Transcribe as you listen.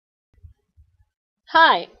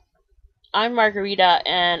Hi, I'm Margarita,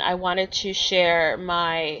 and I wanted to share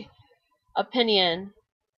my opinion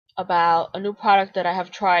about a new product that I have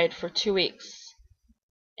tried for 2 weeks.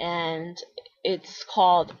 And it's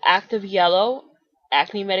called Active Yellow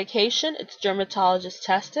Acne Medication. It's dermatologist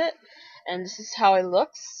tested, and this is how it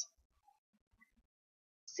looks.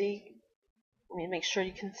 See, let me make sure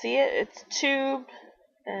you can see it. It's a tube,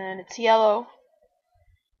 and it's yellow.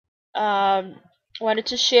 Wanted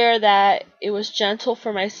to share that it was gentle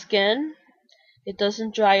for my skin. It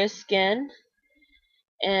doesn't dry your skin,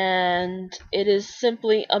 and it is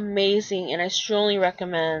simply amazing, and I strongly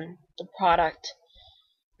recommend the product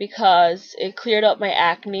because it cleared up my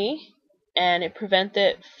acne and it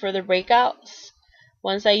prevented further breakouts.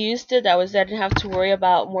 Once I used it, I didn't have to worry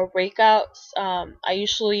about more breakouts. I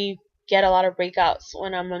usually get a lot of breakouts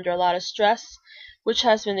when I'm under a lot of stress, which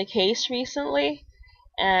has been the case recently.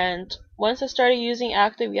 And once I started using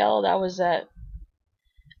Active Yellow, that was it.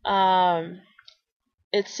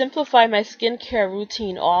 It simplified my skincare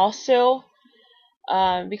routine also,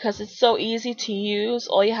 because it's so easy to use.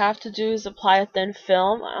 All you have to do is apply a thin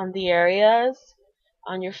film on the areas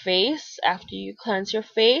on your face after you cleanse your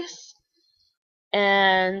face,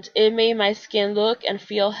 and it made my skin look and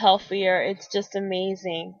feel healthier. It's just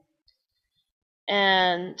amazing,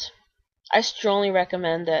 and I strongly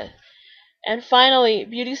recommend it. And finally,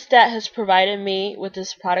 BeautyStat has provided me with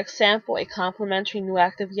this product sample, a complimentary new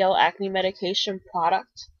Active Yellow acne medication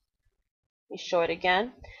product. Let me show it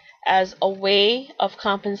again, as a way of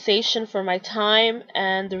compensation for my time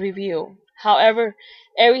and the review. However,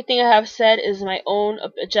 everything I have said is my own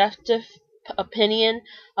objective opinion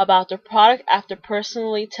about the product after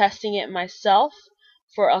personally testing it myself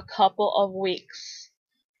for a couple of weeks.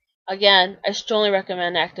 Again, I strongly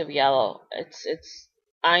recommend Active Yellow.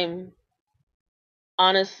 I'm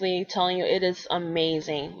honestly telling you, it is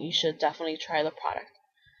amazing. You should definitely try the product.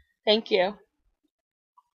 Thank you.